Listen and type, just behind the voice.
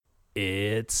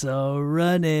It's a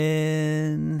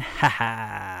running. Ha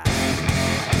ha.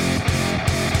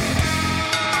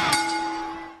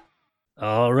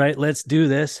 All right, let's do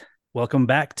this. Welcome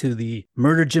back to the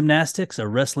Murder Gymnastics, a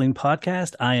wrestling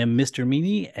podcast. I am Mr.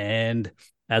 Meany, and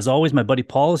as always, my buddy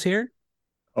Paul is here.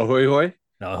 Ahoy, hoy.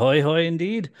 Ahoy, hoy,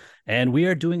 indeed. And we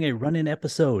are doing a run in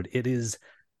episode. It is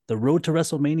the road to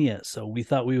WrestleMania. So we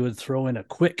thought we would throw in a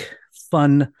quick,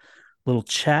 fun little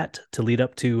chat to lead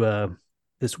up to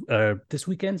this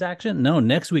weekend's action. No,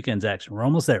 next weekend's action. We're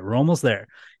almost there. We're almost there.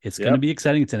 It's going to be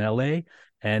exciting. It's in LA.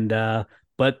 And,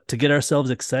 but to get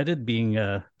ourselves excited,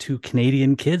 being two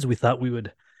Canadian kids, we thought we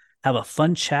would have a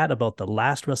fun chat about the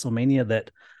last WrestleMania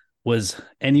that was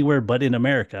anywhere but in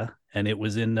America. And it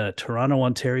was in Toronto,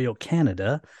 Ontario,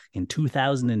 Canada in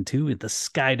 2002 at the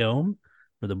Sky Dome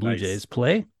where the Blue Jays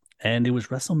play. And it was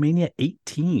WrestleMania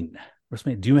 18.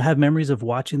 Do you have memories of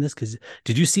watching this? Because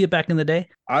did you see it back in the day?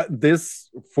 This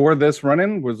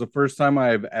run-in was the first time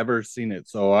I've ever seen it.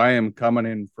 So I am coming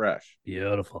in fresh.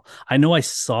 Beautiful. I know I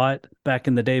saw it back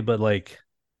in the day, but like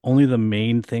only the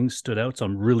main things stood out. So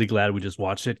I'm really glad we just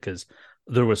watched it because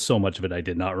there was so much of it I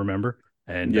did not remember.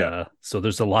 And so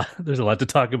there's a lot to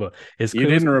talk about. You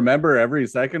didn't remember every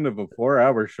second of a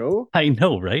 4-hour show? I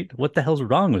know, right? What the hell's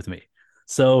wrong with me?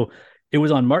 So it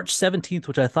was on March 17th,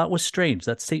 which I thought was strange.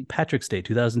 That's St. Patrick's Day,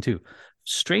 2002.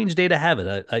 Strange day to have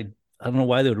it. I don't know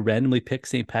why they would randomly pick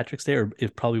St. Patrick's Day, or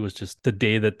it probably was just the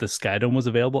day that the Sky Dome was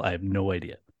available. I have no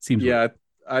idea. Seems weird.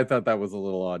 I thought that was a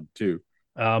little odd too.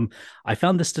 I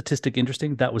found this statistic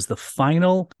interesting. That was the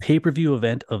final pay-per-view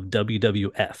event of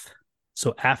WWF.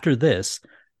 So after this,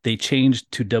 they changed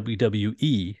to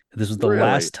WWE. This was the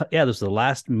last. This was the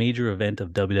last major event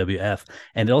of WWF,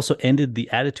 and it also ended the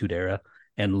Attitude Era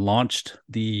and launched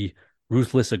the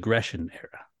Ruthless Aggression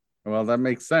Era. Well, that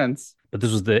makes sense. But this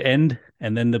was the end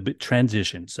and then the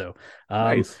transition. So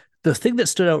the thing that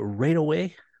stood out right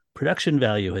away, production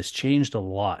value has changed a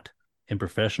lot in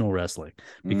professional wrestling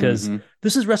because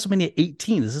this is WrestleMania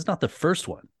 18. This is not the first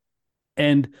one.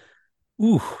 And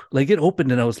like it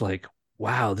opened and I was like,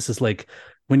 wow, this is like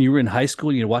when you were in high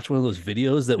school and you watch one of those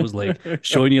videos that was like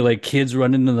showing you like kids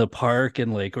running in the park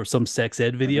and like, or some sex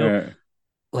ed video.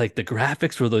 Like the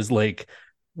graphics were those like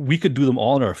we could do them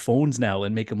all on our phones now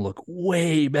and make them look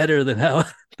way better than all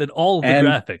of the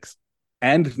graphics.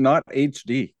 And not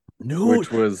HD. No, which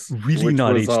was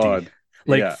not HD. Odd.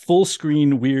 Like full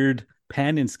screen, weird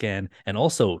pan and scan, and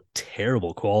also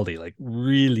terrible quality, like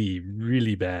really,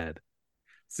 really bad.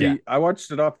 See, I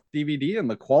watched it off DVD and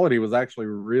the quality was actually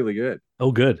really good.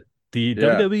 Oh, good. The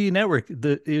WWE Network,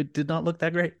 it did not look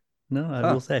that great. No,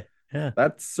 I will say. Yeah,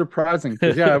 that's surprising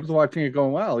because I was watching it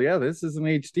going, wow, this isn't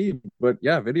HD, but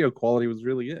video quality was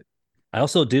really good. I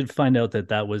also did find out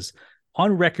that was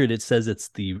on record. It says it's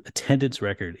the attendance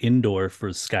record indoor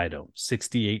for Sky Dome,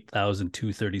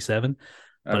 68,237.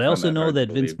 But I also know that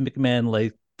Vince McMahon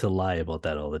liked to lie about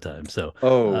that all the time. So,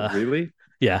 really?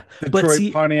 Yeah,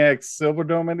 Detroit Pontiac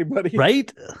Silverdome, anybody?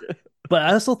 Right? But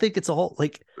I also think it's all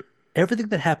like everything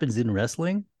that happens in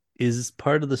wrestling is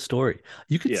part of the story.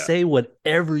 You could say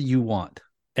whatever you want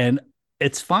and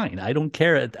it's fine. I don't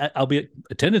care. I'll be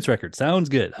attendance record. Sounds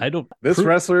good. This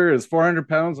wrestler is 400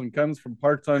 pounds and comes from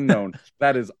parts unknown.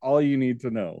 That is all you need to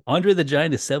know. Andre the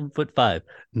Giant is 7'5".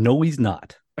 No, he's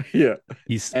not. Yeah.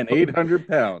 He's 800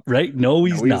 pounds. Right? No,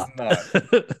 he's not.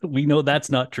 We know that's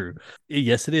not true.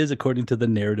 Yes, it is according to the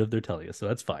narrative they're telling us. So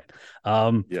that's fine.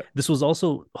 This was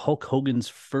also Hulk Hogan's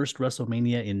first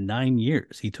WrestleMania in 9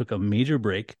 years. He took a major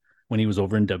break when he was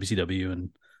over in WCW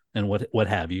and what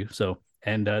have you. So,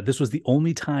 and this was the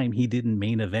only time he didn't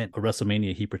main event a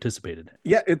WrestleMania he participated in.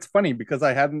 Yeah, it's funny because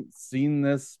I hadn't seen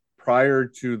this prior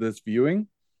to this viewing.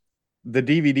 The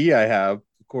DVD I have,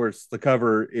 of course, the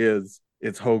cover it's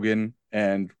Hogan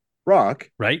and Rock.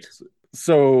 Right.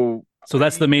 So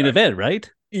that's the main event,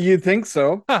 right? You think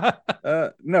so?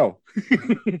 No.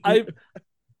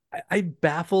 I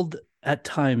baffled at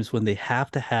times when they have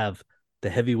to have the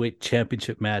heavyweight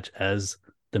championship match as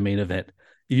the main event.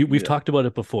 We've talked about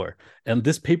it before. And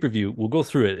this pay-per-view, we'll go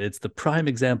through it. It's the prime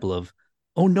example of,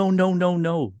 oh, no.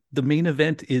 The main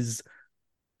event is,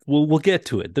 we'll get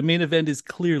to it. The main event is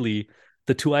clearly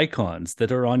the two icons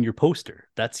that are on your poster.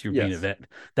 That's your main event.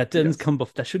 That doesn't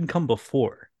that shouldn't come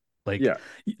before. Like at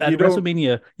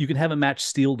WrestleMania, you can have a match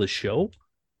steal the show.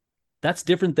 That's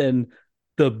different than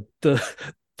the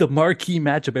marquee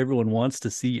matchup everyone wants to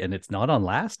see, and it's not on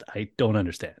last. I don't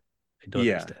understand.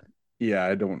 Yeah,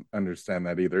 I don't understand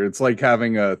that either. It's like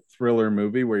having a thriller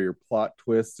movie where your plot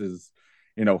twist is,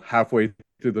 halfway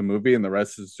through the movie and the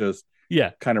rest is just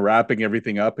Yeah, kind of wrapping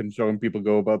everything up and showing people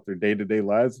go about their day-to-day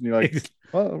lives. And you're like,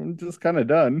 well, I'm just kind of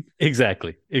done.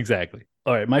 exactly, exactly.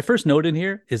 All right, my first note in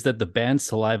here is that the band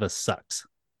Saliva sucks.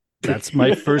 That's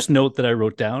my first note that I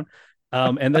wrote down.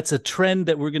 And that's a trend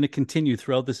that we're going to continue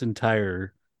throughout this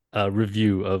entire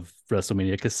review of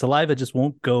WrestleMania because Saliva just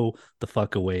won't go the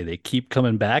fuck away. They keep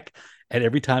coming back. And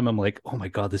every time I'm like, oh my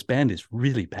God, this band is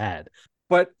really bad.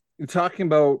 But talking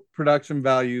about production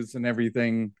values and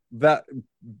everything, that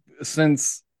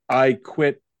since I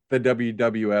quit the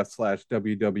WWF slash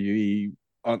WWE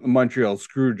on the Montreal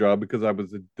screw job because I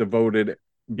was a devoted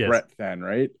Yes, Brett fan,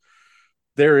 right?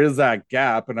 There is that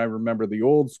gap. And I remember the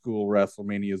old school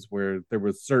WrestleManias where there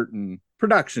was certain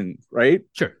production, right?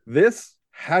 sure. This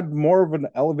had more of an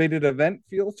elevated event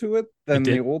feel to it It than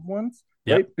the did. old ones,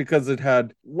 right? Yep. Because it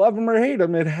had love them or hate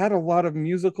them, it had a lot of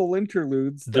musical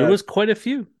interludes There that was quite a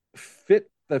few, fit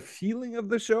the feeling of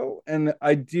the show. And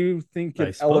I do think I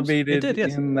it suppose. It elevated did,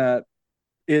 yes. in that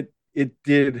it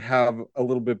did have a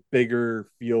little bit bigger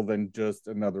feel than just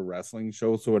another wrestling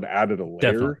show. So it added a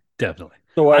Definitely, layer. definitely.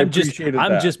 So I I'm just appreciated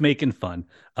I'm that. just making fun.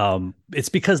 It's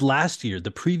because last year,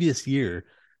 the previous year,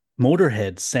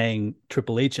 Motorhead sang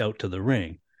Triple H out to the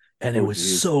ring, and it Oh was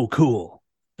geez. so cool.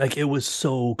 Like it was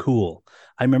so cool.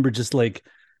 I remember just like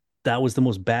that was the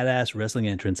most badass wrestling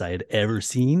entrance I had ever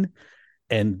seen.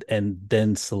 And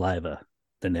then Saliva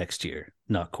the next year,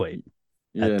 not quite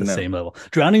at Yeah, the no. same level.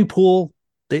 Drowning Pool,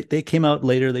 they came out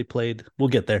later. They played. We'll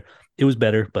get there. It was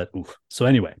better, but oof. So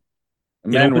anyway, it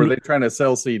Man, were opened they trying to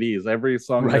sell CDs? Every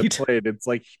song that right. played, it's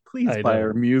like, please I buy know.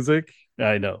 our music.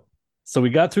 I know. So we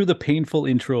got through the painful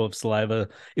intro of Saliva.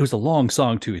 It was a long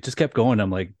song too. It just kept going.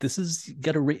 I'm like, this is you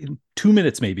got to rate 2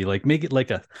 minutes maybe. Like make it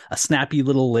like a snappy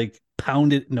little like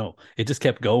pound it. No, it just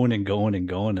kept going and going and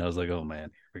going. And I was like, oh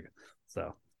man, here we go.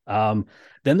 So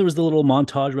then there was the little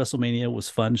montage. WrestleMania was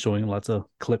fun, showing lots of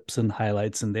clips and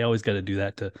highlights, and they always got to do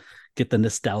that to get the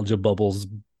nostalgia bubbles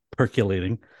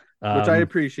percolating. Which I Um,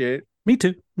 appreciate. Me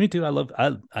too. Me too. I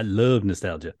love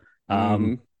nostalgia.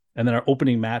 Mm-hmm. And then our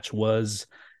opening match was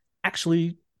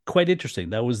actually quite interesting.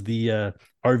 That was the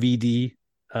RVD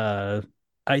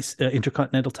Ice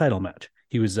Intercontinental title match.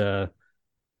 He was who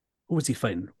was he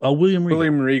fighting? William Regal.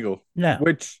 William Regal, Yeah,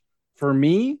 which for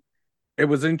me, it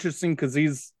was interesting because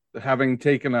he's having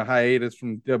taken a hiatus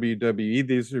from WWE.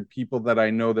 These are people that I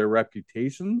know their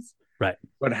reputations, right.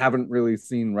 but haven't really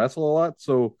seen wrestle a lot.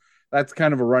 So that's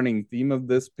kind of a running theme of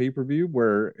this pay per view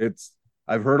where it's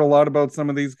I've heard a lot about some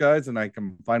of these guys and I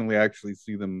can finally actually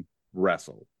see them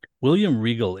wrestle. William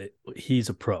Regal, he's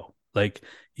a pro. Like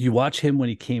you watch him when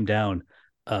he came down.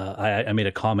 I made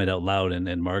a comment out loud,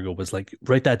 and Margot was like,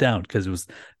 "Write that down," because it was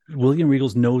William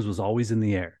Regal's nose was always in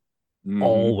the air, Mm-hmm.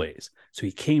 always. So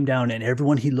he came down, and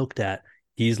everyone he looked at,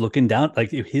 he's looking down like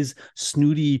his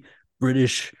snooty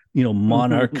British,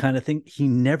 monarch kind of thing. He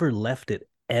never left it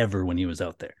ever when he was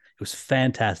out there. It was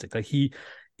fantastic. Like he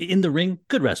in the ring,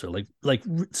 good wrestler. Like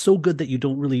so good that you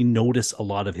don't really notice a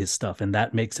lot of his stuff, and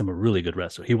that makes him a really good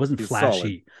wrestler. He wasn't He's solid.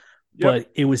 flashy, Yep.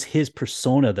 but it was his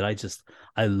persona that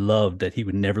I loved that he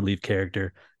would never leave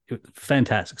character. It was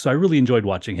fantastic. So I really enjoyed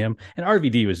watching him. And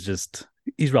RVD was just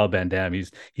he's Rob Van Dam.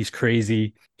 He's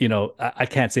crazy. I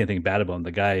can't say anything bad about him.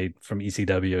 The guy from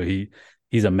ECW,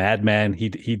 he's a madman.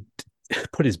 He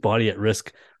put his body at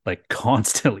risk like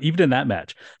constantly, even in that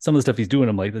match. Some of the stuff he's doing,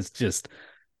 I'm like, that's just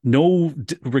no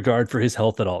regard for his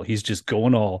health at all. He's just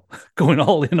going all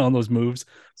in on those moves.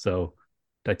 So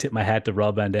I tip my hat to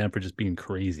Rob Van Dam for just being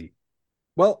crazy.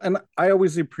 Well, and I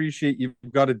always appreciate you've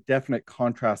got a definite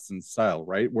contrast in style,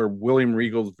 right? Where William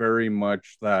Regal's very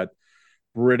much that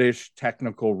British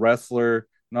technical wrestler.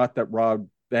 Not that Rob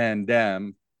Van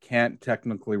Dam can't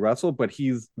technically wrestle, but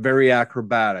he's very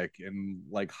acrobatic and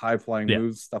like high flying Yeah,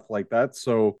 moves, stuff like that.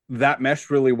 So that meshed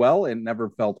really well. It never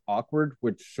felt awkward,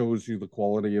 which shows you the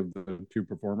quality of the two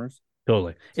performers.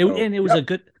 totally. So, And it was a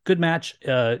yep. good match.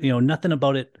 Nothing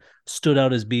about it stood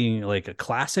out as being like a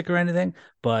classic or anything,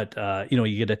 but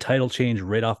you get a title change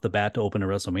right off the bat to open a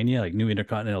WrestleMania, like new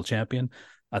Intercontinental Champion.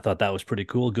 I thought that was pretty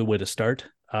cool. Good way to start.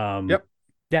 Yep.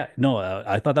 Yeah, no,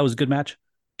 I thought that was a good match.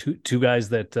 Two guys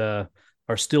that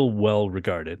are still well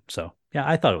regarded. So yeah,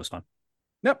 I thought it was fun.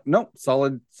 Yep. Nope.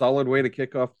 Solid way to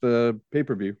kick off the pay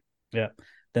per view. Yeah.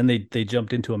 Then they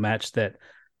jumped into a match that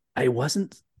I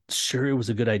wasn't sure it was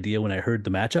a good idea when I heard the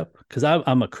matchup because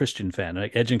I'm a Christian fan.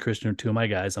 Like Edge and Christian are two of my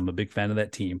guys. I'm a big fan of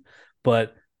that team.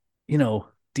 But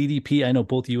DDP, I know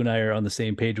both you and I are on the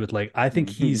same page with like I think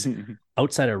he's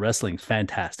outside of wrestling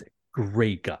fantastic.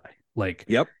 Great guy. Like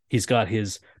Yep. he's got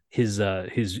his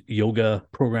yoga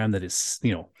program that is,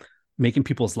 making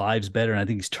people's lives better. And I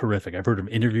think he's terrific. I've heard him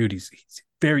interviewed. He's a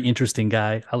very interesting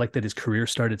guy. I like that his career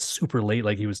started super late.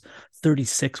 Like he was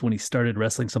 36 when he started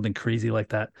wrestling, something crazy like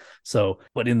that. So,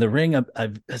 but in the ring, I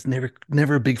was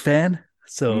never a big fan.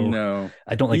 So No,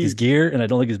 I don't like his he gear and I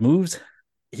don't like his moves.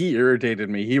 he irritated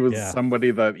me. He was Yeah.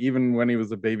 somebody that even when he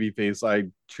was a babyface, I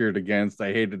cheered against.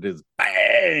 I hated his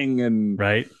bang and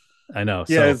Right. I know.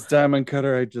 yeah, So, his diamond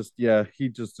cutter. He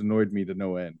just annoyed me to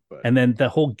no end. But and then the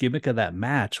whole gimmick of that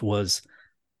match was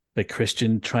like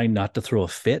Christian trying not to throw a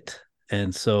fit.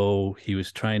 And so he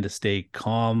was trying to stay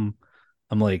calm.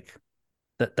 I'm like,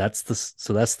 that's the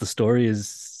story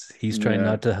is he's trying yeah,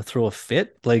 not to throw a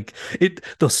fit. Like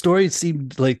the story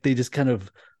seemed like they just kind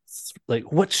of like,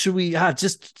 what should we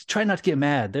just try not to get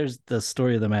mad. There's the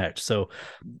story of the match. So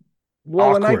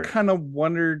well, and I awkward. kind of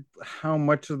wondered how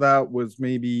much of that was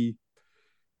maybe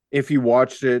if you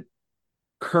watched it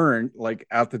current, like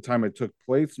at the time it took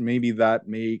place, maybe that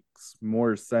makes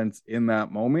more sense in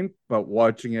that moment. But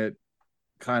watching it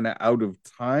kind of out of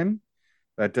time,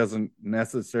 that doesn't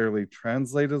necessarily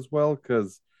translate as well.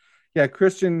 Because, yeah,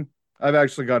 Christian, I've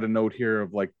actually got a note here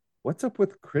of like, what's up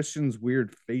with Christian's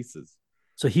weird faces?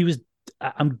 So he was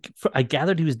I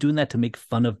gathered he was doing that to make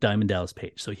fun of Diamond Dallas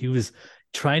Page. So he was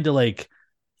trying to like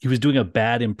he was doing a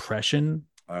bad impression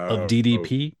of Oh,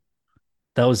 DDP.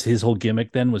 That was his whole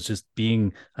gimmick then, was just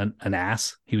being an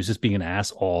ass. He was just being an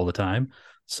ass all the time.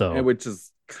 So which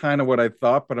is kind of what I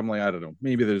thought, but I'm like, I don't know.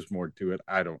 Maybe there's more to it.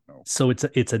 I don't know.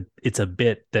 it's a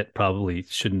bit that probably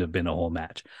shouldn't have been a whole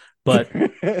match. But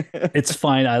it's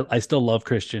fine. I still love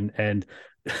Christian, and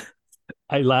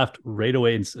I laughed right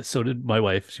away, and so did my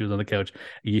wife. She was on the couch.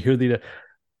 You hear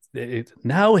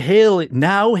now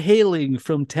hailing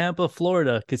from Tampa,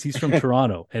 Florida, because he's from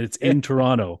Toronto, and it's in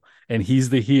Toronto, and he's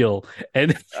the heel.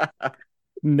 And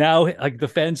now, like the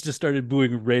fans just started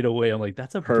booing right away. I'm like,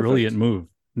 that's a brilliant Perfect. move.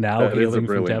 Now That is a hailing from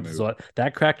brilliant Tampa, move. so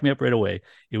that cracked me up right away.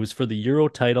 It was for the Euro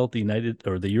title, the United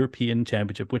or the European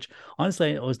Championship, which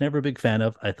honestly I was never a big fan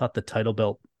of. I thought the title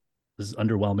belt was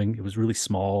underwhelming. It was really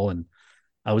small, and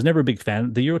I was never a big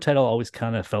fan. The Euro title always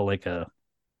kind of felt like It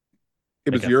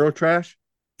like was Euro trash.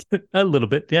 a little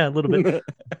bit, yeah, a little bit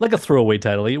like a throwaway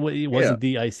title. It Yeah. wasn't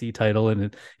the IC title,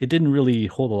 and it didn't really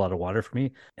hold a lot of water for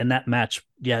me. And that match,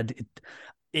 yeah,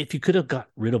 if you could have got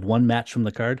rid of one match from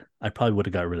the card, I probably would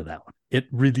have got rid of that one. It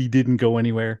really didn't go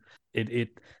anywhere. It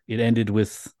ended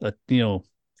with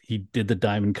he did the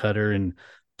diamond cutter and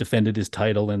defended his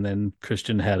title, and then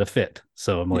Christian had a fit.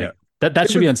 So I'm Yeah. like, that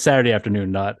It should be was on Saturday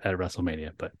afternoon, not at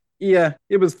WrestleMania. But yeah,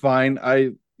 it was fine.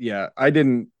 I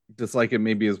didn't dislike it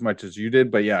maybe as much as you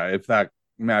did, but yeah, if that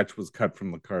match was cut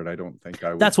from the card, I don't think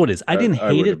that's what it is. I didn't I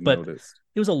hate would have it, but noticed.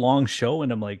 it was a long show,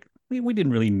 and I'm like, we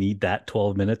didn't really need that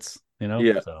 12 minutes,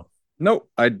 Yeah. So No,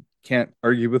 I can't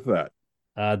argue with that.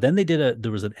 then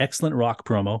there was an excellent Rock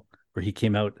promo where he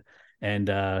came out, and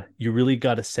you really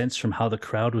got a sense from how the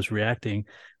crowd was reacting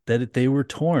that they were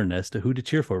torn as to who to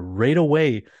cheer for right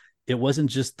away. It wasn't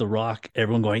just the Rock,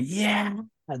 everyone going, yeah.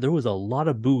 There was a lot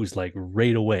of boos like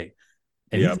right away,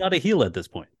 and he's Yep. not a heel at this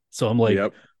point. So I'm like,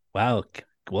 Yep. wow,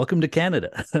 welcome to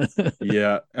Canada.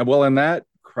 Yeah. And that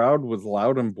crowd was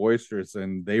loud and boisterous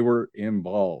and they were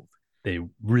involved. They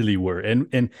really were,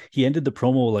 and he ended the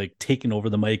promo like taking over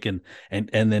the mic, and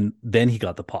then he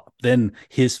got the pop. Then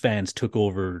his fans took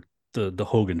over the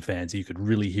Hogan fans. You could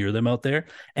really hear them out there,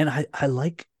 and I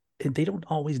like they don't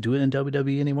always do it in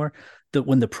WWE anymore. That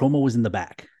when the promo was in the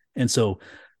back, and so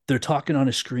they're talking on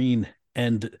a screen,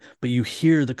 but you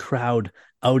hear the crowd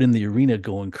out in the arena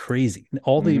going crazy.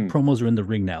 All the Mm-hmm. promos are in the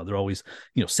ring now. They're always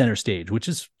center stage, which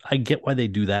is I get why they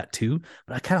do that too.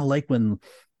 But I kind of like when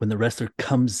the wrestler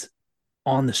comes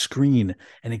on the screen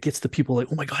and it gets the people like,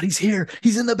 oh my god, he's here,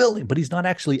 he's in the building, but he's not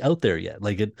actually out there yet.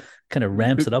 Like it kind of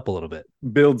ramps it up a little bit.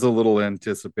 Builds a little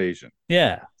anticipation.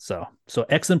 Yeah, so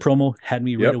excellent promo, had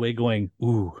me right Yep. away going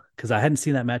ooh, because I hadn't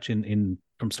seen that match in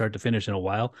from start to finish in a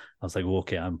while. I was like, well,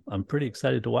 okay, I'm pretty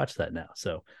excited to watch that now.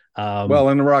 So Well,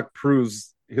 and The Rock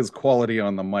proves his quality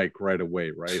on the mic right away,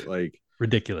 right? Like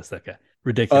ridiculous, that guy,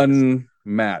 ridiculous.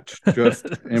 unmatched, just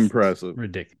impressive.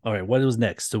 Ridiculous. All right, what was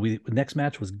next? So the next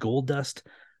match was Goldust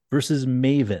versus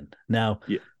Maven. Now,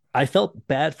 Yeah. I felt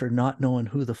bad for not knowing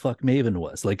who the fuck Maven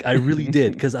was. Like I really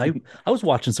did, because I was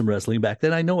watching some wrestling back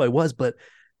then. I know I was, but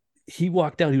he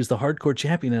walked out. He was the hardcore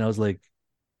champion, and I was like,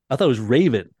 I thought it was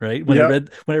Raven, right? Yep.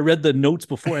 When I read the notes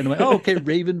before, and I'm like, oh, okay,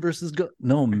 Raven versus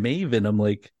no Maven. I'm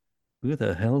like, who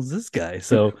the hell is this guy?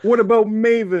 So What about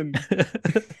Maven?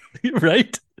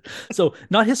 right. So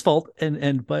not his fault, and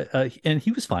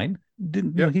he was fine.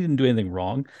 Didn't Yep. he didn't do anything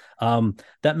wrong.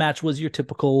 That match was your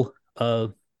typical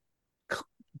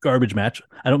garbage match.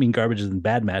 I don't mean garbage as in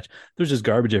bad match. There's just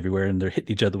garbage everywhere, and they're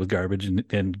hitting each other with garbage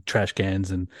and trash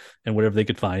cans and whatever they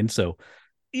could find. So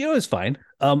it was fine.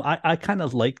 I kind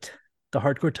of liked the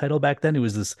hardcore title back then. It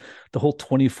was the whole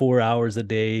 24 hours a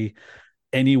day,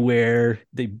 anywhere.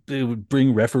 They would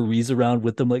bring referees around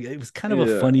with them. Like it was kind of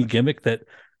a funny Yeah. gimmick that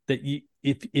you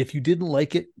if you didn't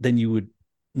like it, then you would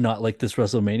not like this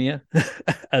WrestleMania,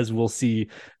 as we'll see.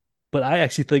 But I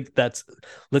actually think that's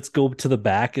let's go to the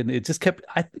back, and it just kept.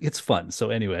 It's fun. So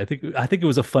anyway, I think it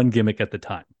was a fun gimmick at the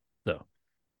time. So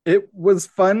It was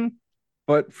fun,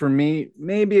 but for me,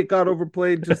 maybe it got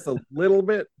overplayed just a little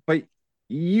bit. But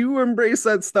you embrace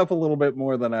that stuff a little bit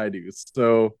more than I do.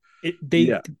 So it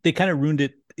yeah, they kind of ruined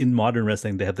it in modern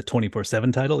wrestling. They have the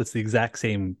 24/7 title. It's the exact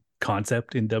same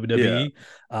concept in yeah,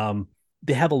 WWE.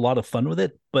 They have a lot of fun with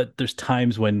it, but there's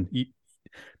times when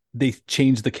they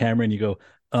change the camera and you go,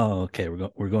 "Oh, okay,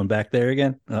 we're going back there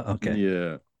again." Okay,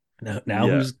 yeah, now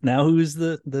yeah, who's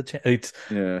it's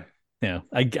yeah.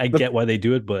 I The get why they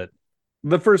do it, but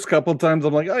the first couple times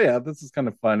I'm like, oh yeah, this is kind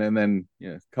of fun, and then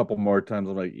yeah, a couple more times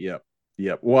I'm like, yep,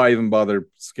 yep. Why even bother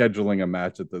scheduling a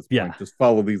match at this yeah, point? Just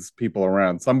follow these people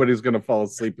around. Somebody's gonna fall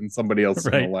asleep, and somebody else is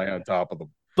gonna right. lie on top of them.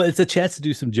 But it's a chance to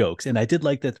do some jokes, and I did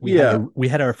like that Yeah, we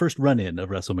had our first run in of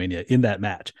WrestleMania in that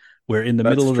match, where in the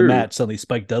middle that's of the true. match suddenly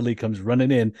Spike Dudley comes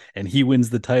running in and he wins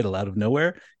the title out of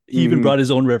nowhere. He even Mm-hmm. brought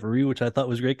his own referee, which I thought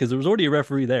was great because there was already a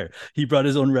referee there. He brought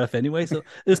his own ref anyway, so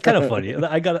it was kind of funny.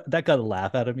 I got that got a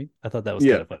laugh out of me. I thought that was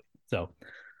kind Yeah, of funny.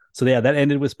 So yeah, that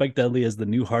ended with Spike Dudley as the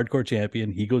new hardcore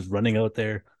champion. He goes running out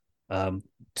there um,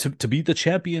 to be the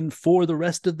champion for the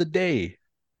rest of the day.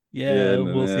 yeah, Yeah, no,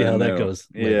 we'll see no, how that no. goes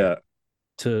later Yeah,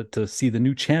 to see the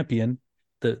new champion,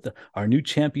 the our new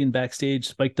champion backstage,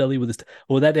 Spike Dudley with his.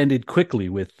 Well, that ended quickly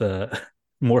with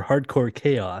more hardcore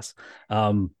chaos.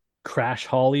 Crash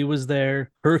Holly was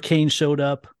there. Hurricane showed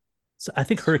up. So I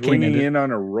think Hurricane swinging ended in on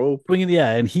a rope. swinging,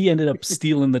 yeah, and he ended up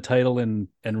stealing the title and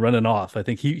running off. I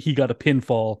think he got a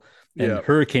pinfall, and Yeah,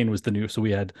 Hurricane was the new. So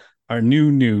we had our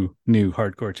new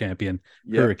hardcore champion,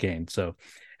 yeah, Hurricane. So,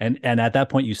 and at that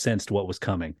point, you sensed what was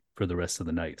coming for the rest of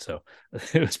the night. So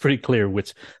it was pretty clear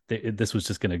this was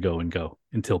just going to go and go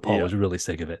until Paul yeah. was really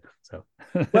sick of it. So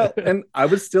Well, and I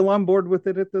was still on board with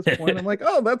it at this point. I'm like,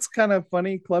 oh, that's kind of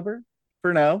funny, clever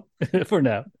for now. for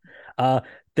now. Uh,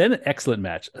 then an excellent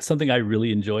match, something I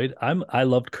really enjoyed. I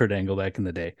loved Kurt Angle back in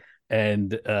the day,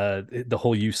 and the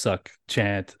whole "You Suck"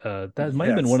 chant. That might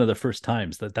have been one Yes. of the first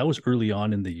times that was early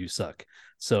on in the "You Suck."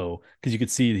 So because you could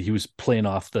see that he was playing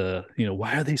off the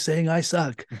why are they saying I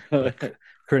suck? But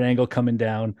Kurt Angle coming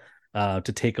down to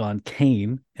take on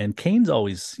Kane, and Kane's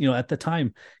always at the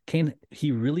time Kane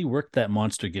he really worked that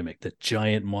monster gimmick, the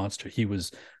giant monster. He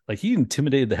was like he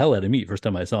intimidated the hell out of me first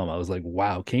time I saw him. I was like,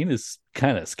 wow, Kane is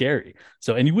kind of scary.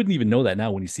 So, and you wouldn't even know that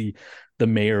now when you see the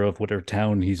mayor of whatever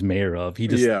town he's mayor of.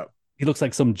 Yeah. He looks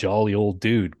like some jolly old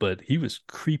dude, but he was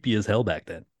creepy as hell back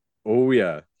then. Oh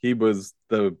yeah. He was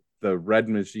the red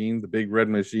machine, the big red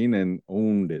machine, and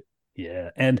owned it.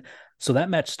 Yeah. And so that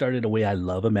match started a way I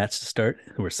love a match to start,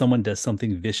 where someone does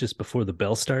something vicious before the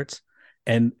bell starts.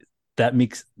 And that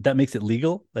makes it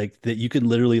legal, like that you can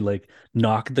literally like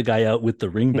knock the guy out with the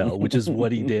ring bell, which is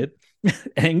what he did.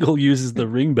 Angle uses the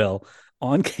ring bell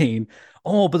on Kane.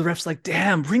 Oh, but the ref's like,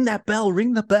 damn, ring that bell,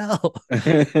 ring the bell.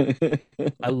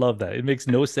 I love that. It makes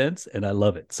no sense, and I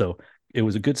love it. So it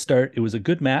was a good start. It was a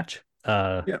good match.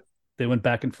 Yeah. They went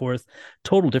back and forth.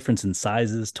 Total difference in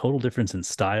sizes, total difference in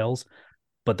styles,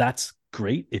 but that's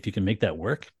great if you can make that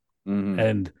work. Mm-hmm.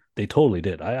 And they totally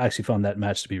did. I actually found that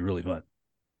match to be really fun.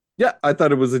 Yeah, I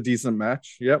thought it was a decent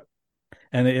match. Yep.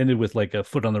 And it ended with like a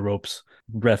foot on the ropes,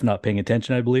 ref not paying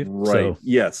attention, I believe. Right. So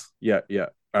Yes. Yeah. Yeah.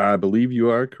 I believe you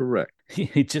are correct.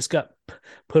 he just got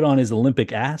put on his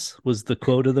Olympic ass was the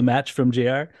quote of the match from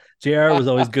JR. JR was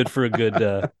always good for a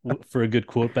good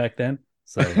quote back then.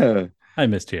 So I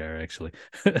missed JR actually.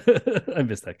 I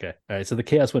missed that guy. All right, so the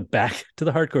chaos went back to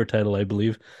the hardcore title, I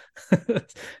believe.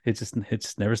 It just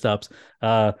never stops.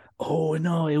 Oh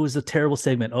no, it was a terrible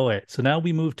segment. Oh, right. So now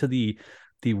we move to the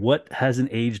what hasn't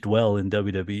aged well in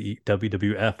WWE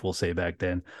WWF, we'll say back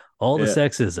then. All the Yeah.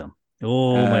 sexism.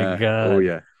 Oh my Oh god.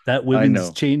 yeah. That I women's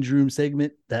know. change room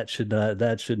segment, that should not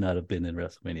have been in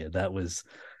WrestleMania. That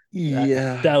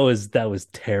Yeah. that was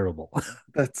terrible.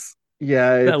 That's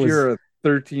yeah. That If was you're a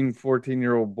 13,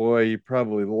 14-year-old boy, you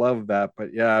probably love that.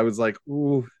 But yeah, I was like,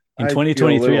 ooh, in I feel a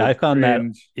 2023. little I found that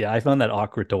cringe. yeah, I found that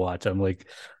awkward to watch. I'm like,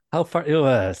 how far?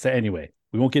 So anyway,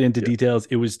 we won't get into Yeah. details.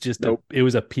 It was just Nope. it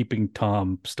was a peeping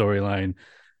tom storyline.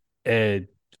 And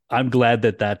I'm glad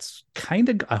that that's kind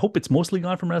of. I hope it's mostly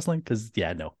gone from wrestling because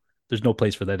yeah, no, there's no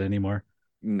place for that anymore.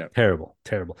 No. Terrible,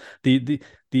 terrible. The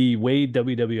way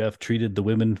WWF treated the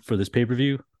women for this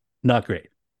pay-per-view, not great.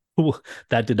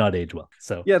 That did not age well.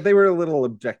 So Yeah, they were a little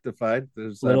objectified.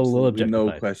 There's little absolutely no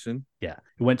objectified. question. Yeah.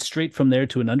 It went straight from there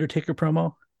to an Undertaker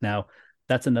promo. Now,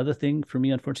 that's another thing for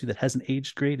me, unfortunately, that hasn't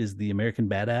aged great is the American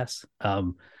Badass.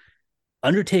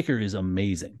 Undertaker is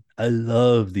amazing. I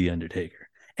love the Undertaker.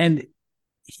 And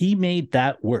he made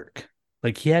that work.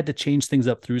 Like he had to change things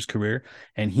up through his career,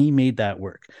 and he made that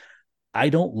work. I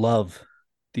don't love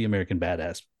the American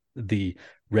Badass, the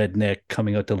redneck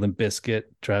coming out to Limp Bizkit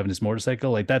driving his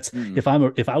motorcycle. Like that's Mm. if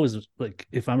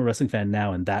I'm a wrestling fan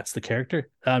now and that's the character,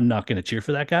 I'm not going to cheer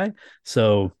for that guy.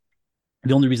 So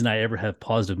the only reason I ever have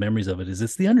positive memories of it is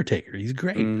it's the Undertaker. He's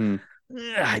great. Mm-hmm.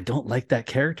 I don't like that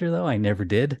character though. I never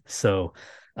did. So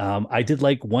I did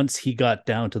like once he got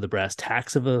down to the brass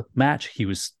tacks of a match. He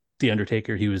was the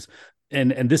Undertaker. He was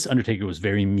and this Undertaker was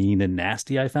very mean and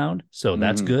nasty. I found so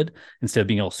that's Mm-hmm. good. Instead of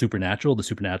being all supernatural, the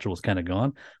supernatural was kind of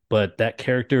gone. But that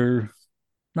character,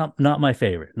 not my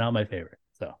favorite. Not my favorite.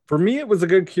 So For me, it was a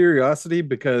good curiosity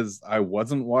because I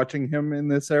wasn't watching him in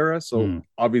this era. So mm.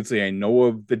 obviously, I know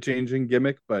of the changing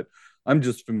gimmick, but I'm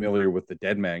just familiar with the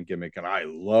dead man gimmick, and I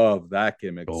love that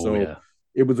gimmick. Oh So yeah.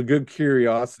 it was a good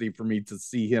curiosity for me to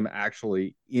see him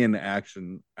actually in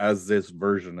action as this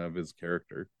version of his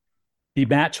character. The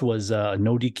match was a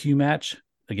no DQ match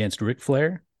against Ric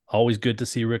Flair. Always good to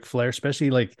see Ric Flair, especially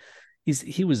like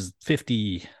he was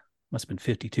 50, must have been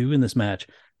 52 in this match.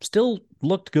 Still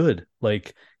looked good, like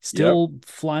Yep. still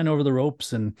flying over the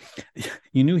ropes, and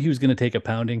you knew he was going to take a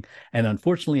pounding. And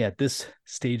unfortunately, at this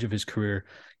stage of his career,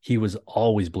 he was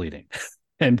always bleeding.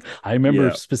 And I remember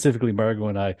Yeah. specifically Margot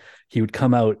and I, he would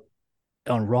come out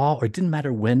on Raw, or it didn't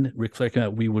matter when Ric Flair came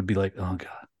out, we would be like, oh God,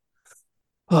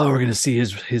 oh, we're gonna see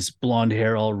his blonde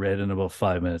hair all red in about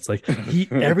 5 minutes. Like he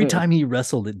every time he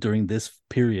wrestled it during this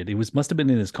period, it was must have been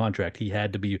in his contract. He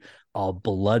had to be a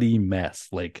bloody mess.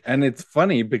 Like And it's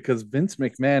funny because Vince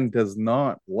McMahon does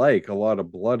not like a lot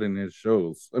of blood in his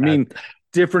shows. I at mean,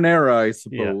 different era, I yeah,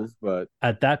 suppose, but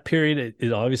at that period,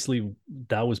 it obviously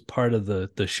that was part of the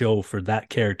show for that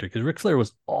character because Ric Flair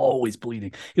was always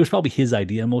bleeding. It was probably his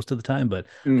idea most of the time, but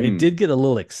it mm-hmm. did get a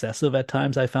little excessive at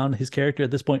times. I found his character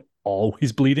at this point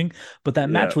always bleeding, but Yeah.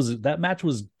 that match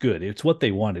was good. It's what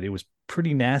they wanted. It was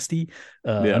pretty nasty.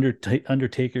 Yeah.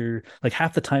 Undertaker, like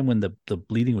half the time when the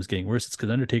bleeding was getting worse, it's because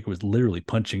Undertaker was literally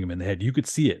punching him in the head. You could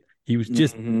see it. He was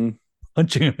just Mm-hmm.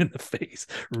 punching him in the face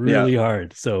Yeah. really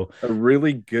hard. So A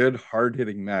really good, hard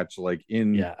hitting match, like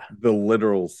in yeah, the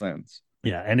literal sense.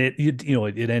 yeah, and it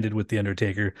ended with the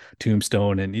Undertaker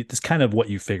tombstone, and it's kind of what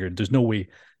you figured. There's no way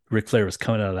Ric Flair was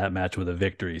coming out of that match with a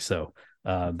victory. So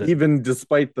that Even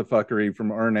despite the fuckery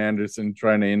from Arn Anderson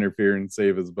trying to interfere and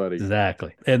save his buddy.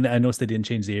 exactly. And I noticed they didn't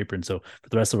change the apron, so for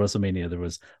the rest of WrestleMania, there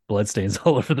was bloodstains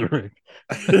all over the ring.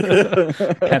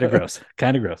 Kind of gross.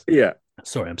 Kind of gross. Yeah,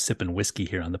 Sorry, I'm sipping whiskey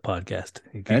here on the podcast.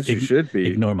 as you should be.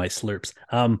 Ignore my slurps.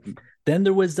 Then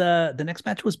there was the next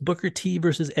match was Booker T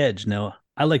versus Edge. Now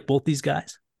I like both these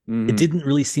guys. It Mm-hmm. didn't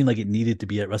really seem like it needed to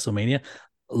be at WrestleMania.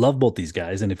 Love both these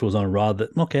guys, and if it was on Raw,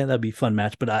 that okay, that'd be a fun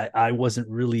match. But I wasn't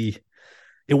really.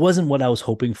 It wasn't what I was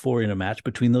hoping for in a match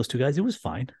between those two guys. It was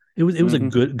fine. It was a Mm-hmm.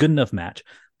 good enough match,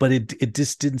 but it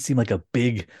just didn't seem like a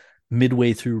big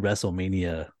midway through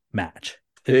WrestleMania match.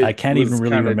 I It can't even was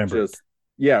really kind of remember it. just,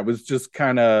 yeah, it was just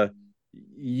kind of,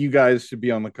 you guys should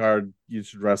be on the card. You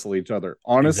should wrestle each other.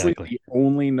 Honestly, Exactly. the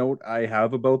only note I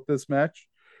have about this match,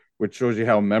 which shows you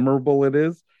how memorable it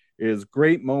is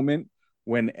great moment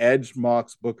when Edge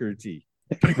mocks Booker T.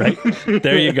 Right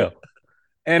there, you go.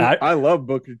 And I I love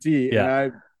Booker T, and yeah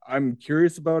I'm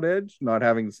curious about Edge, not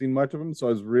having seen much of him, so I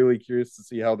was really curious to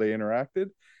see how they interacted.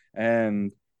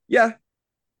 And yeah,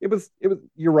 it was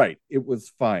you're right. It was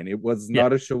fine. It was yeah.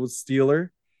 not a show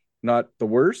stealer, not the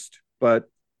worst, but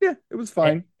yeah, it was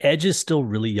fine. Edge is still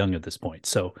really young at this point.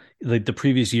 So like the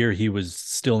previous year, he was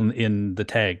still in the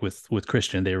tag with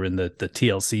Christian. They were in the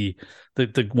TLC,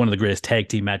 the one of the greatest tag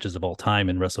team matches of all time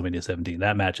in WrestleMania 17.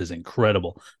 That match is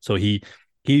incredible. So he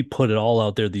put it all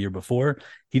out there the year before.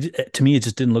 He to me, it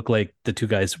just didn't look like the two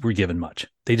guys were given much.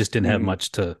 They just didn't have Mm-hmm.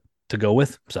 much to go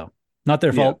with. So not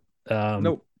their Yeah. fault,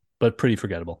 Nope. but pretty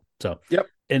forgetable. So Yep.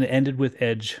 and it ended with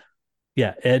Edge.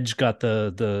 Yeah, Edge got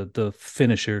the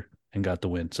finisher and got the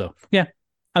win. So yeah,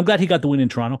 I'm glad he got the win in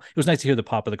Toronto. It was nice to hear the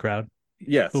pop of the crowd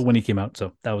Yes. when he came out.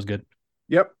 So that was good.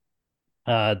 Yep.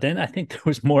 Then I think there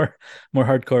was more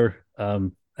hardcore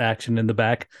action in the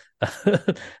back.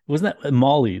 Wasn't that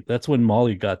Molly? That's when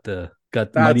Molly got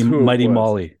That's who it Mighty was.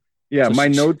 Molly. Yeah, So my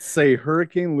notes say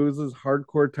Hurricane loses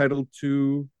hardcore title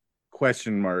to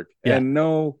question mark. yeah, And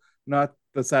no, not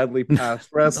the sadly passed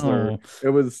wrestler. Oh, It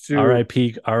was to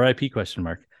R.I.P. question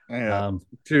mark. uh, Um,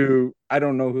 I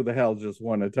don't know who the hell just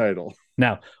won a title.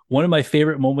 Now, one of my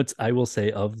favorite moments I will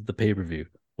say of the pay-per-view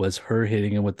was her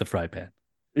hitting him with the fry pan.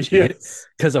 She hit it Yes.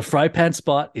 because a fry pan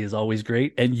spot is always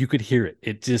great, and you could hear it.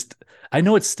 It just, I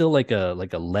know it's still like a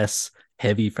less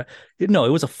heavy. No, it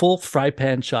was a full fry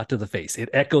pan shot to the face. It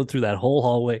echoed through that whole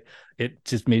hallway. It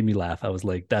just made me laugh. I was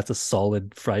like, that's a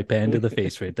solid fry pan to the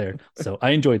face right there. So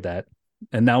I enjoyed that.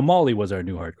 And now Molly was our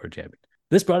new hardcore champion.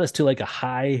 This brought us to like a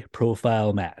high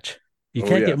profile match. You Oh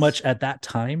can't get yes. much at that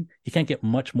time. You can't get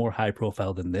much more high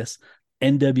profile than this.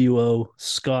 NWO,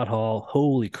 Scott Hall,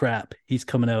 holy crap, he's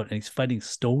coming out and he's fighting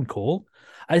Stone Cold.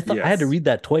 I thought I had to Yes. read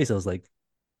that twice. I was like,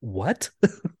 what?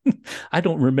 I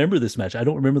don't remember this match. I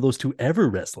don't remember those two ever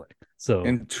wrestling. So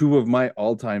And two of my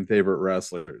all-time favorite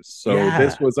wrestlers. So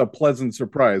this yeah, was a pleasant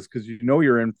surprise because you know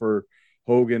you're in for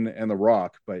Hogan and The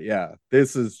Rock, but yeah,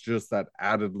 this is just that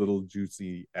added little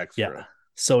juicy yeah. extra.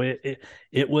 So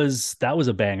it was that was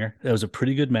a banger. That was a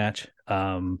pretty good match.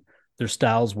 Their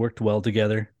styles worked well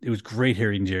together. It was great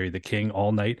hearing Jerry the King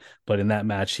all night, but in that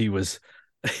match he was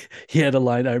he had a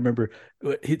line I remember.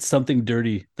 It's something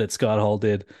dirty that Scott Hall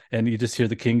did, and you just hear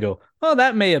the King go, "Oh,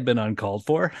 that may have been uncalled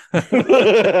for."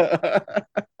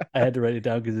 I had to write it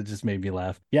down because it just made me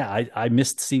laugh. Yeah, I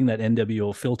missed seeing that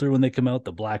NWO filter when they come out,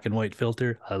 the black and white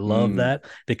filter. I love Mm, that.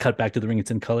 They cut back to the ring,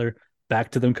 it's in color.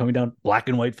 Back to them coming down, black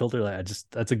and white filter. I just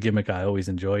that's a gimmick I always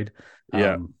enjoyed.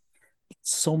 yeah.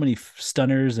 So many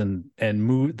stunners and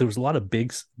move. There was a lot of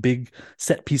big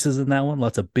set pieces in that one.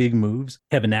 Lots of big moves.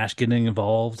 Kevin Nash getting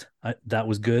involved. That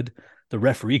was good. The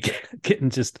referee getting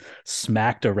just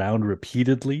smacked around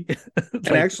repeatedly. And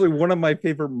Like actually, one of my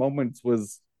favorite moments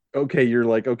was okay, you're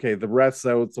like, okay, the ref's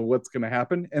out, so what's going to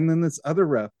happen? And then this other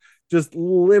ref just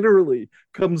literally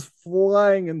comes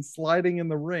flying and sliding in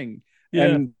the ring. yeah.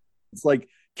 And it's like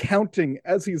counting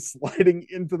as he's sliding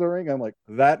into the ring. I'm like,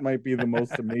 that might be the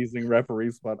most amazing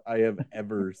referee spot I have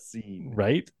ever seen.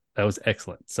 Right? That was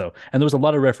excellent. So, and there was a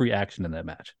lot of referee action in that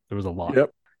match. There was a lot.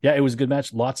 Yep. Yeah, it was a good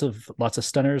match. Lots of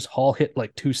stunners. Hall hit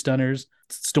like two stunners.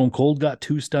 Stone Cold got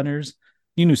two stunners.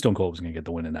 You knew Stone Cold was going to get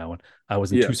the win in that one. I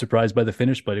wasn't Yeah. too surprised by the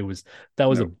finish, but No. that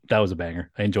was a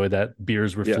banger. I enjoyed that.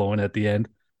 Beers were Yeah. flowing at the end.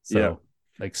 Yeah. So,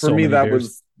 like For so me, many that beers.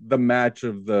 was the match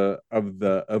of the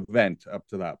event up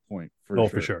to that point for Oh,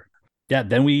 for sure. sure. Yeah,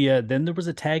 then there was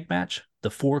a tag match, the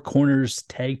Four Corners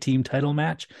tag team title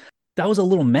match. That was a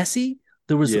little messy.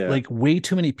 There was Yeah. like way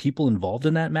too many people involved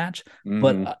in that match,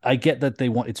 but Mm-hmm. I get that they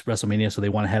want it's WrestleMania, so they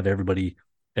want to have everybody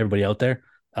out there.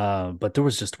 But there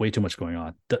was just way too much going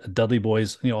on. Dudley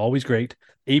Boys, always great.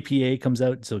 APA comes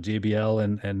out, so JBL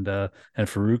and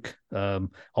Farouk.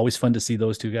 Always fun to see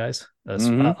those two guys.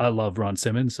 Mm-hmm. I love Ron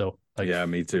Simmons, so like Yeah,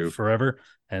 me too. forever.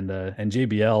 And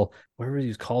JBL, where was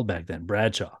he called back then?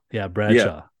 Bradshaw. Yeah, Yeah.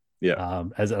 Bradshaw. Yeah.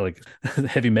 As a like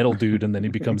heavy metal dude, and then he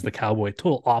becomes the cowboy.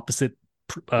 Total opposite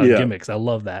Yeah. gimmicks. I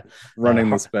love that. Running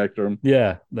the spectrum.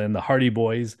 Yeah. Then the Hardy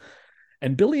Boys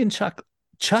and Billy and Chuck.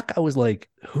 Chuck, I was like,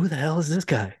 who the hell is this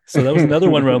guy? So that was another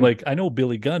one where I'm like, I know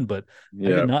Billy Gunn, but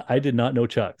Yeah. I did not know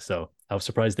Chuck. So I was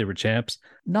surprised they were champs.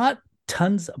 Not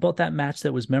tons about that match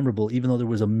that was memorable, even though there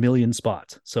was a million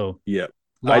spots. So Yeah.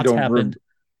 I lots don't happened.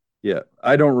 yeah,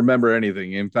 I don't remember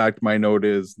anything. In fact, my note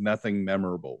is nothing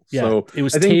memorable. Yeah, So it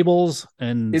was I think tables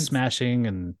and it's smashing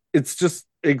and it's just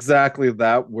exactly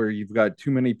that where you've got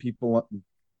too many people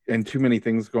and too many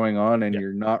things going on and yeah,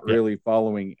 you're not yeah, really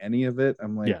following any of it.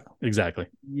 I'm like, yeah, exactly.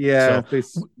 yeah, So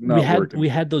this not we working.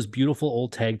 had those beautiful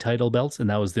old tag title belts, and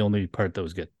that was the only part that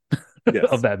was good of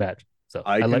Yes, that match. So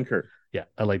I concur.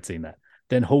 I liked seeing that.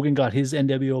 Then Hogan got his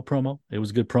NWO promo. It was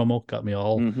a good promo. Got me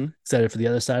all Mm-hmm. excited for the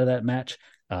other side of that match.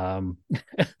 Um,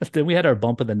 then we had our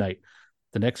bump of the night.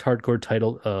 The next hardcore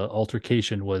title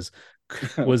altercation was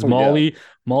Oh yeah.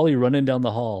 Molly running down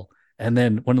the hall, and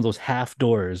then one of those half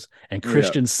doors, and Yeah.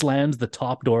 Christian slams the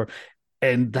top door,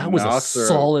 and that was a Knocks her out.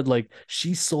 solid. Like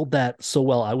she sold that so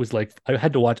well. I was like, I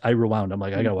had to watch. I rewound. I'm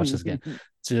like, I gotta watch this again.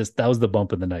 Just that was the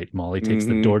bump of the night. Molly takes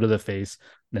the Mm-hmm. door to the face,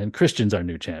 and then Christian's our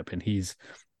new champ, and he's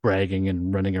bragging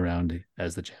and running around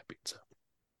as the champion. So,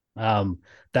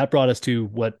 that brought us to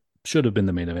what should have been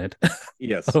the main event.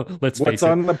 Yes. Let's What's face it.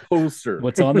 on the poster?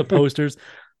 What's on the posters?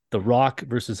 The Rock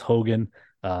versus Hogan.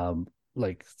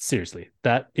 Like seriously,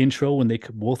 that intro when they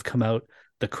both come out,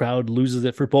 the crowd loses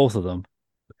it for both of them.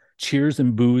 Cheers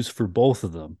and boos for both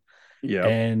of them. Yep.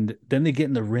 And then they get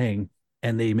in the ring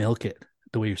and they milk it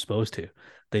the way you're supposed to.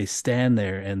 They stand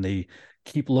there and they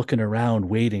keep looking around,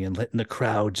 waiting and letting the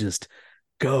crowd just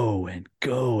go and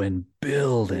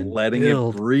build and Letting it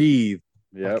build. breathe.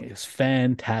 Yep. Fucking, it was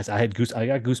fantastic. I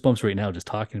got goosebumps right now just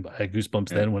talking about it. I had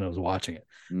goosebumps Yeah. then when I was watching it.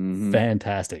 Mm-hmm.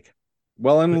 Fantastic.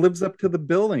 Well, and But lives up to the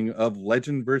billing of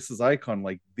legend versus icon.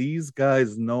 Like these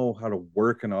guys know how to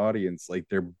work an audience. Like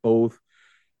they're both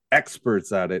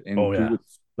experts at it oh and do yeah. it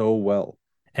so well.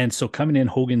 And so coming in,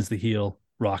 Hogan's the heel,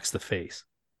 Rock's the face.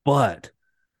 But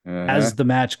Uh-huh. as the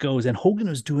match goes, and Hogan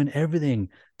was doing everything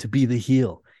to be the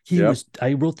heel. Yep.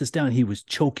 I wrote this down. He was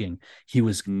choking, he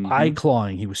was eye Mm-hmm.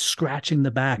 clawing, he was scratching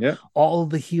the back. Yep. All of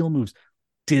the heel moves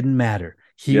didn't matter.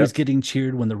 He was Yep. getting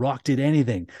cheered when The Rock did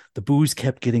anything. The boos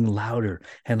kept getting louder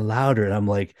and louder. And I'm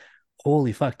like,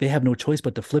 holy fuck, they have no choice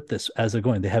but to flip this as they're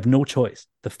going. They have no choice.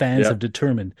 The fans have Yep.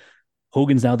 determined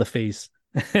Hogan's now the face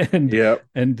and Yep.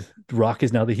 and Rock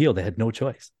is now the heel. They had no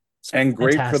choice. It's And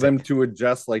great for them fantastic. to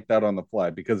adjust like that on the fly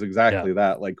because Yeah. exactly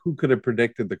that. Like who could have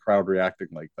predicted the crowd reacting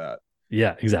like that?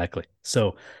 Yeah, exactly.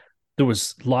 So there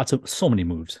was lots of so many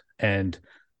moves. And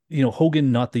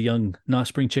Hogan, not the young, not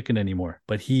spring chicken anymore,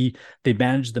 but they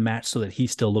managed the match so that he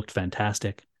still looked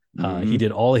fantastic. He Mm-hmm.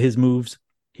 did all of his moves.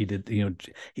 He did,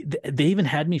 they even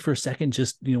had me for a second,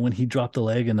 just, when he dropped the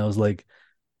leg, and I was like,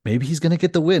 maybe he's going to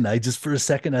get the win. I just, for a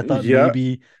second, I thought Yeah.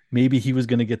 maybe he was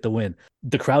going to get the win.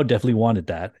 The crowd definitely wanted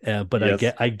that. But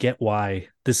Yes. I get why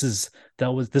this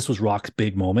was Rock's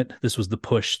big moment. This was the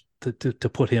push to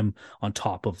put him on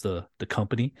top of the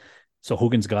company. So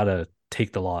Hogan's got to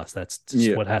take the loss. That's just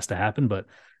Yeah. what has to happen. But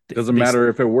Doesn't they matter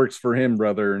if it works for him,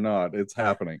 brother, or not. It's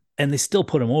happening. and they still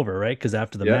put him over, right? Because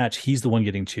after the Yep. match, he's the one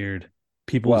getting cheered.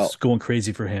 People's Well, going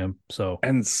crazy for him. So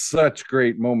and such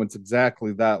great moments.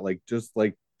 Exactly that. Like just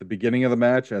like the beginning of the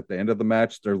match, at the end of the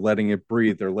match, they're letting it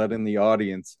breathe. They're letting the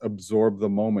audience absorb the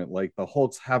moment. Like the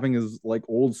Hulk's having his like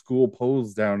old school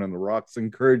pose down, and the Rock's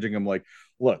encouraging him, like,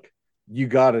 look, you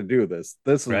got to do this.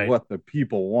 This is right, what the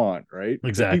people want, right? The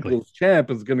exactly. people's champ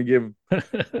is going to give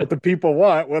what the people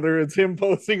want, whether it's him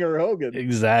posing or Hogan.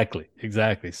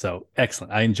 Exactly. So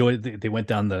excellent. I enjoyed. They went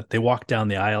down they walked down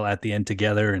the aisle at the end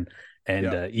together, and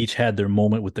Yeah. each had their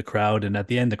moment with the crowd. And at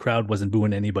the end, the crowd wasn't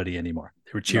booing anybody anymore.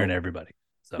 They were cheering No. everybody.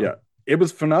 So Yeah. It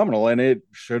was phenomenal. And it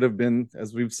should have been,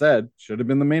 as we've said, should have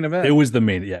been the main event. it was the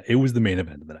main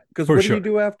event of the night Because for sure.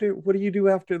 what do you do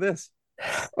after this?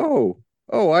 Oh,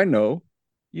 oh, I know.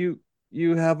 You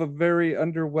you have a very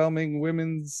underwhelming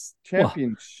women's Well,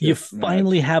 you championship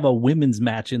finally match. have a women's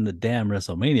match in the damn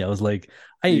WrestleMania. I was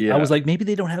Yeah, like, maybe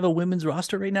they don't have a women's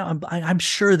roster right now. I'm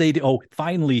sure they do. Oh,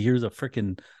 finally, here's a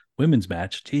freaking women's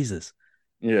match. Jesus.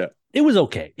 yeah, It was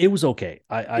okay. It was okay.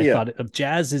 I yeah. thought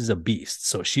Jazz is a beast,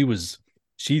 so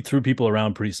she threw people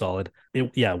around pretty solid.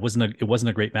 It wasn't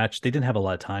a great match. They didn't have a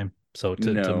lot of time, so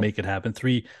to No, make it happen,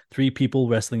 three people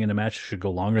wrestling in a match should go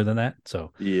longer than that.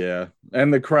 So yeah.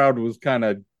 And the crowd was kind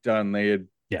of done. They had,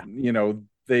 yeah,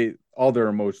 they all their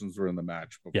emotions were in the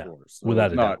match yeah, before, so without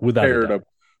it's a doubt, not without a fair doubt. to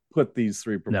put these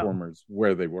three No, performers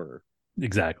where they were.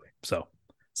 exactly. So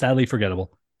sadly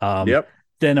forgettable. Yep.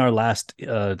 Then our last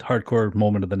hardcore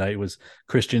moment of the night was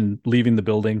Christian leaving the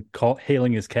building,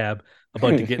 hailing his cab,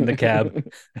 about to get in the cab,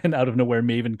 and out of nowhere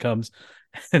Maven comes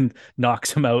and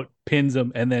knocks him out, pins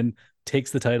him, and then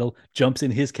takes the title, jumps in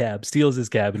his cab, steals his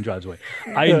cab, and drives away.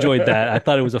 I enjoyed that. I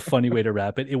thought it was a funny way to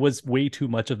wrap it. It was way too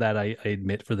much of that, I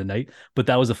admit, for the night, but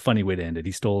that was a funny way to end it.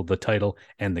 He stole the title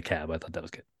and the cab. I thought that was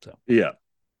good. So, Yeah.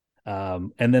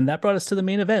 and then that brought us to the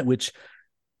main event, which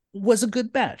was a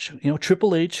good match.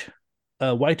 Triple H,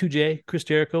 Y2J, Chris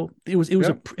Jericho.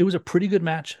 Yep. It was a pretty good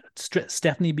match.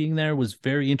 Stephanie being there was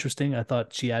very interesting. I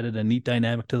thought she added a neat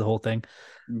dynamic to the whole thing.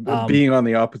 Um, Being on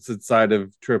the opposite side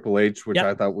of Triple H, which yeah,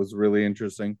 I thought was really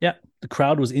interesting. yeah. The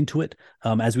crowd was into it.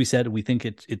 As we said, we think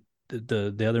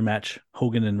the other match,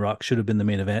 Hogan and Rock, should have been the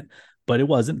main event, but it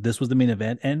wasn't. This was the main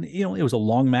event, and it was a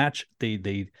long match. They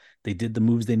did the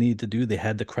moves they needed to do. They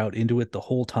had the crowd into it the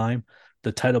whole time.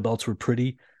 The title belts were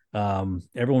pretty.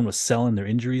 Everyone was selling their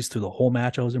injuries through the whole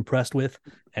match. I was impressed with,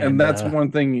 And and that's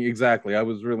one thing exactly. I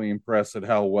was really impressed at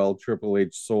how well Triple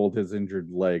H sold his injured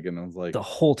leg. And I was like, the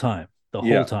whole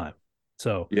yeah, time.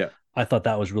 So yeah, I thought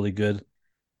that was really good.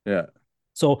 yeah.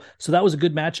 So that was a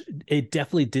good match. It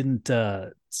definitely didn't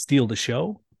steal the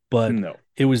show, but No.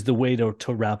 it was the way to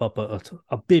wrap up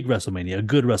a big WrestleMania, a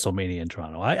good WrestleMania in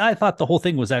Toronto. I thought the whole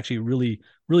thing was actually really,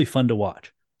 really fun to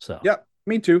watch. So Yeah,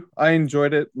 me too. I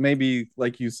enjoyed it. Maybe,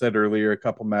 like you said earlier, a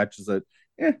couple matches that,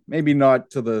 maybe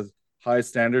not to the high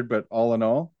standard, but all in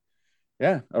all,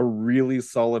 yeah, a really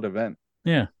solid event.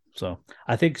 yeah. So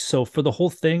I think so for the whole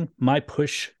thing, my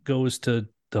push goes to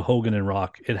Hogan and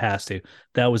Rock. It has to.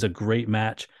 That was a great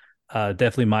match.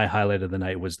 Definitely my highlight of the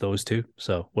night was those two.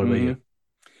 So what about Mm-hmm.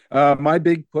 you? My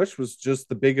big push was just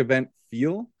the big event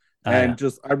feel. Ah, yeah. And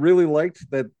just, I really liked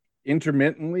that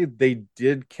intermittently they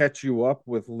did catch you up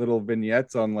with little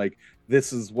vignettes on like,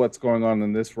 this is what's going on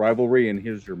in this rivalry and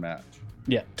here's your match.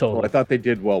 Yeah, So totally. I thought they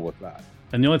did well with that.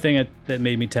 And the only thing that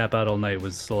made me tap out all night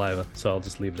was saliva. So I'll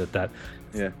just leave it at that.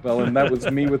 Yeah. Well, and that was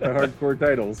me with the hardcore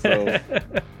titles. So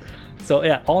So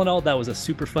yeah, all in all, that was a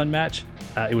super fun match.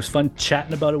 It was fun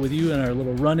chatting about it with you and our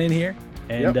little run in here.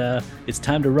 And it's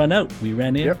time to run out. We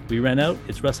ran in, we ran out.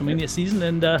 It's WrestleMania season,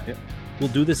 and we'll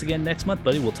do this again next month,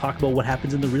 buddy. We'll talk about what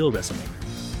happens in the real WrestleMania.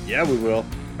 Yeah, we will.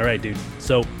 All right, dude.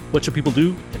 So what should people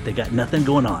do if they got nothing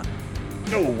going on?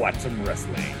 Go watch some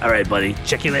wrestling. All right, buddy.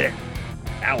 Check you later.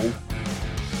 Ow.